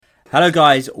Hello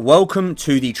guys, welcome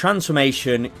to the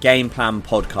Transformation Game Plan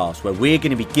podcast, where we're going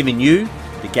to be giving you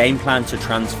the game plan to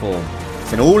transform.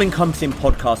 It's an all-encompassing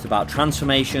podcast about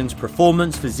transformations,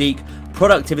 performance, physique,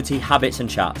 productivity, habits and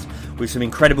chats, with some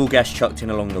incredible guests chucked in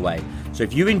along the way. So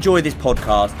if you enjoy this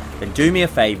podcast, then do me a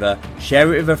favour,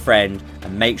 share it with a friend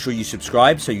and make sure you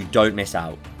subscribe so you don't miss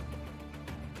out.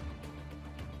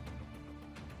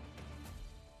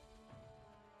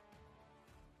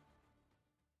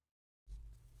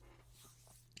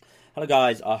 Hello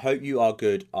guys, I hope you are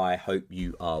good, I hope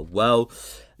you are well.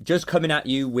 Just coming at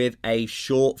you with a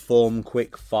short form,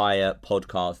 quick fire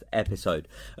podcast episode.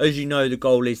 As you know, the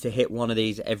goal is to hit one of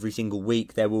these every single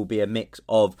week. There will be a mix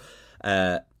of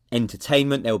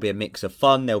entertainment, there will be a mix of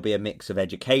fun, there will be a mix of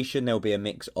education, there will be a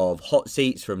mix of hot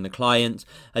seats from the clients.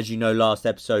 As you know, last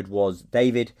episode was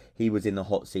David. He was in the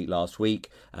hot seat last week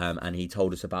and he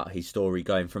told us about his story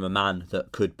going from a man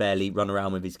that could barely run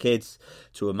around with his kids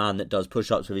to a man that does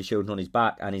push-ups with his children on his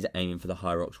back and is aiming for the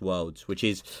Hyrox Worlds, which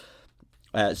is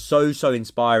so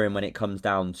inspiring when it comes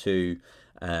down to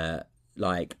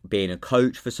like being a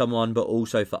coach for someone, but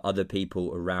also for other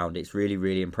people around. It's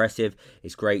really impressive.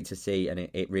 It's great to see, and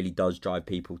it really does drive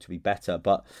people to be better.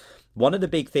 But one of the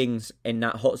big things in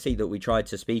that hot seat that we tried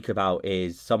to speak about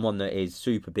is someone that is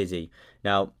super busy.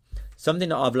 Now, something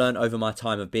that I've learned over my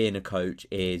time of being a coach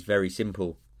is very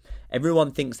simple.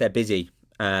 Everyone thinks they're busy,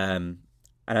 and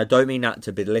I don't mean that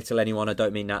to belittle anyone. I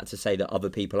don't mean that to say that other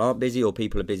people aren't busy or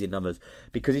people are busier than others,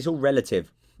 because it's all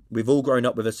relative. We've all grown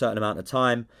up with a certain amount of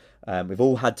time. We've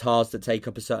all had tasks that take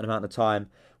up a certain amount of time.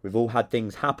 We've all had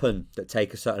things happen that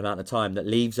take a certain amount of time that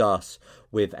leaves us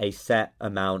with a set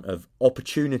amount of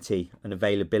opportunity and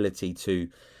availability to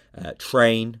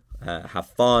train, have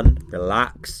fun,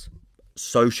 relax,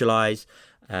 socialize,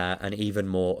 and even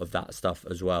more of that stuff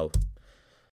as well.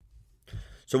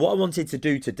 So what I wanted to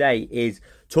do today is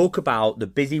talk about the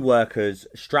busy worker's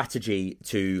strategy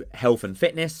to health and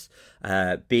fitness,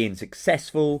 being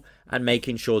successful and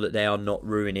making sure that they are not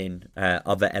ruining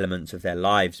other elements of their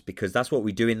lives, because that's what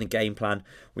we do in the game plan.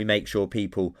 We make sure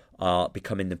people are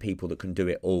becoming the people that can do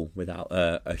it all without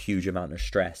a huge amount of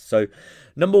stress. So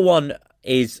number one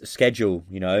is schedule,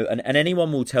 and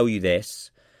anyone will tell you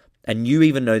this, and you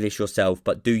even know this yourself,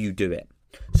 but do you do it?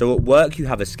 So at work you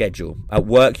have a schedule, at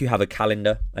work you have a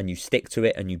calendar and you stick to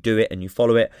it and you do it and you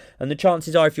follow it, and the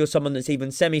chances are if you're someone that's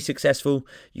even semi-successful,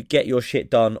 you get your shit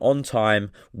done on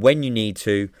time, when you need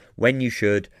to, when you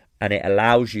should, and it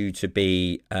allows you to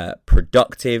be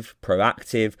productive,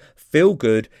 proactive, feel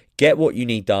good, get what you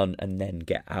need done and then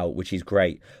get out, which is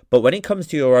great. But when it comes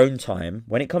to your own time,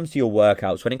 when it comes to your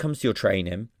workouts, when it comes to your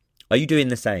training, are you doing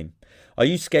the same? Are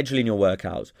you scheduling your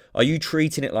workouts? Are you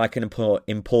treating it like an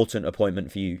important appointment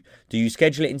for you? Do you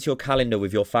schedule it into your calendar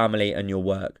with your family and your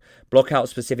work? Block out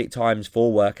specific times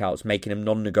for workouts, making them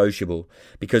non-negotiable.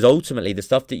 Because ultimately, the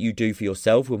stuff that you do for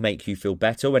yourself will make you feel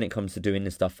better when it comes to doing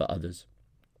the stuff for others.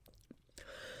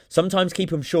 Sometimes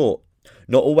keep them short.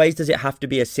 Not always does it have to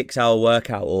be a 6-hour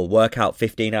workout or workout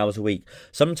 15 hours a week.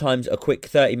 Sometimes a quick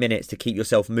 30 minutes to keep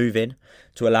yourself moving,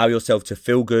 to allow yourself to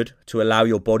feel good, to allow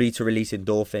your body to release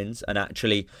endorphins and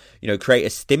actually, create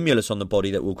a stimulus on the body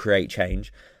that will create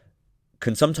change,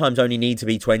 can sometimes only need to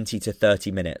be 20 to 30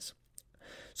 minutes.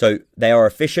 So they are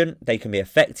efficient, they can be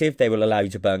effective, they will allow you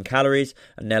to burn calories,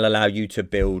 and they'll allow you to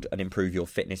build and improve your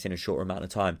fitness in a short amount of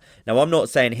time. Now, I'm not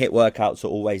saying HIIT workouts are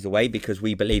always the way, because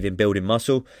we believe in building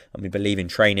muscle, and we believe in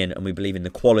training, and we believe in the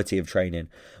quality of training.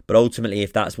 But ultimately,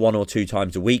 if that's 1 or 2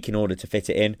 times a week in order to fit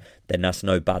it in, then that's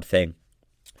no bad thing.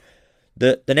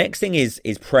 The next thing is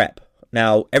prep.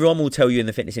 Now, everyone will tell you in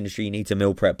the fitness industry you need to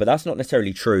meal prep, but that's not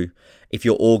necessarily true if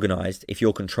you're organised, if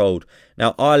you're controlled.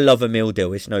 Now, I love a meal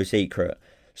deal, it's no secret.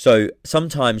 So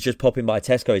sometimes just popping by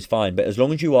Tesco is fine, but as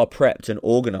long as you are prepped and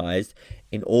organised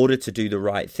in order to do the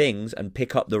right things and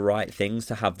pick up the right things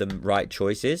to have the right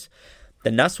choices,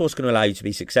 then that's what's going to allow you to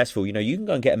be successful. You can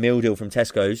go and get a meal deal from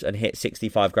Tesco's and hit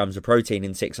 65 grams of protein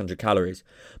in 600 calories.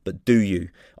 But do you?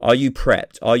 Are you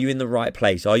prepped? Are you in the right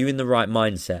place? Are you in the right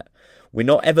mindset? We're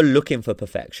not ever looking for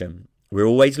perfection. We're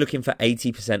always looking for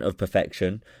 80% of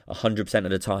perfection 100%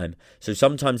 of the time. So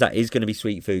sometimes that is going to be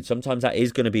sweet food. Sometimes that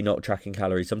is going to be not tracking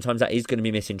calories. Sometimes that is going to be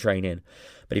missing training.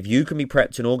 But if you can be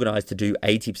prepped and organised to do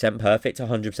 80% perfect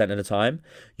 100% of the time,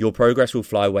 your progress will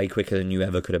fly way quicker than you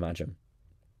ever could imagine.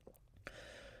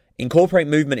 Incorporate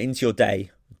movement into your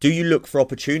day. Do you look for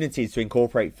opportunities to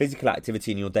incorporate physical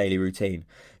activity in your daily routine?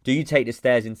 Do you take the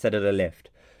stairs instead of the lift?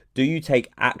 Do you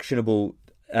take actionable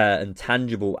and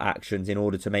tangible actions in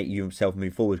order to make yourself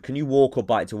move forward? Can you walk or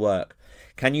bike to work?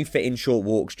 Can you fit in short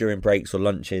walks during breaks or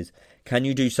lunches? Can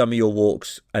you do some of your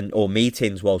walks or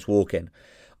meetings whilst walking?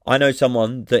 I know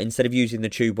someone that instead of using the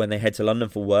tube when they head to London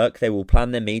for work, they will plan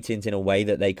their meetings in a way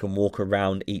that they can walk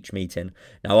around each meeting.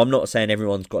 Now, I'm not saying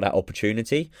everyone's got that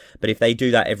opportunity, but if they do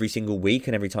that every single week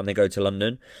and every time they go to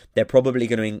London, they're probably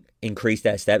going to increase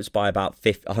their steps by about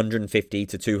 150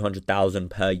 to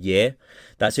 200,000 per year.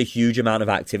 That's a huge amount of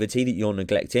activity that you're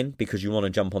neglecting because you want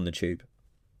to jump on the tube.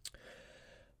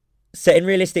 Setting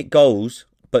realistic goals,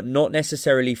 but not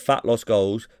necessarily fat loss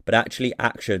goals, but actually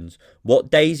actions. What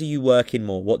days are you working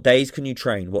more? What days can you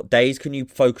train? What days can you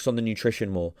focus on the nutrition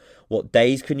more? What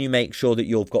days can you make sure that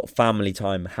you've got family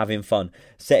time, having fun?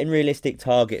 Setting realistic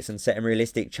targets and setting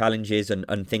realistic challenges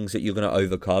and things that you're going to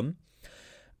overcome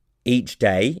each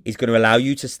day is going to allow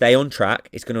you to stay on track.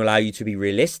 It's going to allow you to be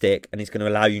realistic, and it's going to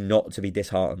allow you not to be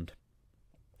disheartened.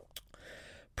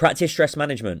 Practice stress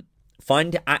management.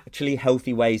 Find actually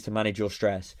healthy ways to manage your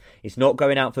stress. It's not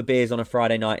going out for beers on a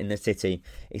Friday night in the city.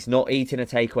 It's not eating a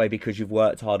takeaway because you've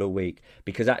worked hard all week.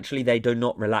 Because actually they do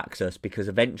not relax us, because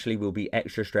eventually we'll be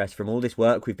extra stressed from all this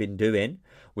work we've been doing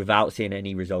without seeing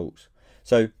any results.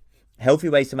 So healthy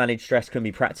ways to manage stress can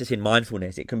be practicing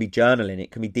mindfulness. It can be journaling. It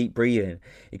can be deep breathing.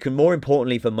 It can, more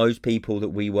importantly for most people that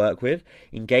we work with,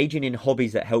 engaging in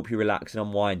hobbies that help you relax and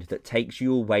unwind, that takes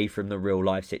you away from the real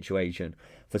life situation.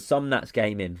 For some that's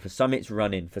gaming, for some it's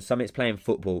running, for some it's playing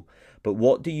football. But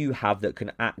what do you have that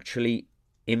can actually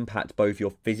impact both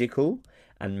your physical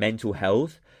and mental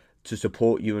health to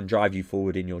support you and drive you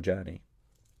forward in your journey?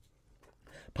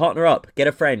 Partner up, get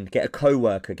a friend, get a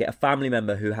co-worker, get a family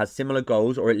member who has similar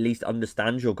goals or at least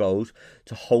understands your goals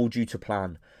to hold you to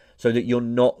plan, so that you're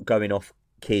not going off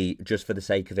key just for the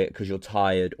sake of it because you're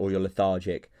tired or you're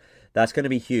lethargic. That's going to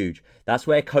be huge. That's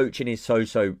where coaching is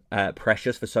so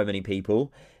precious for so many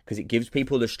people, because it gives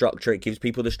people the structure, it gives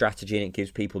people the strategy, and it gives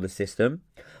people the system.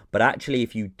 But actually,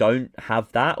 if you don't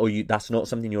have that, or that's not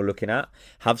something you're looking at,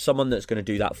 have someone that's going to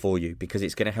do that for you, because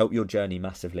it's going to help your journey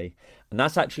massively. And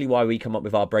that's actually why we come up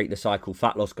with our Break the Cycle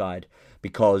Fat Loss Guide,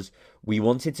 because we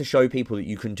wanted to show people that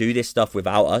you can do this stuff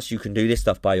without us, you can do this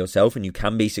stuff by yourself, and you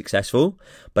can be successful.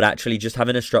 But actually just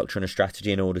having a structure and a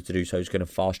strategy in order to do so is going to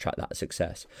fast track that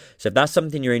success. So if that's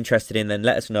something you're interested in, then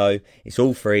let us know. It's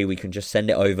all free. We can just send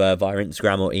it over via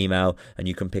Instagram or email, and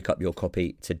you can pick up your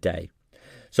copy today.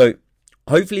 So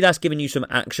hopefully that's given you some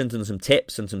actions and some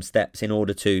tips and some steps in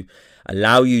order to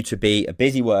allow you to be a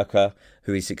busy worker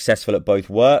who is successful at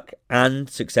both work and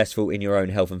successful in your own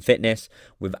health and fitness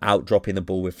without dropping the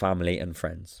ball with family and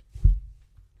friends.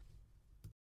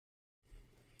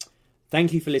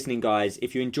 Thank you for listening, guys.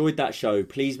 If you enjoyed that show,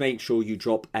 please make sure you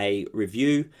drop a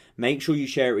review. Make sure you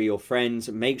share it with your friends.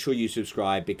 Make sure you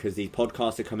subscribe, because these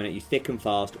podcasts are coming at you thick and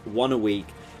fast, one a week.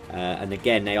 And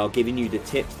again, they are giving you the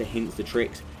tips, the hints, the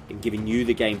tricks, and giving you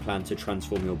the game plan to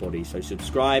transform your body. So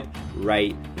subscribe,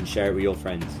 rate, and share it with your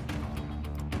friends.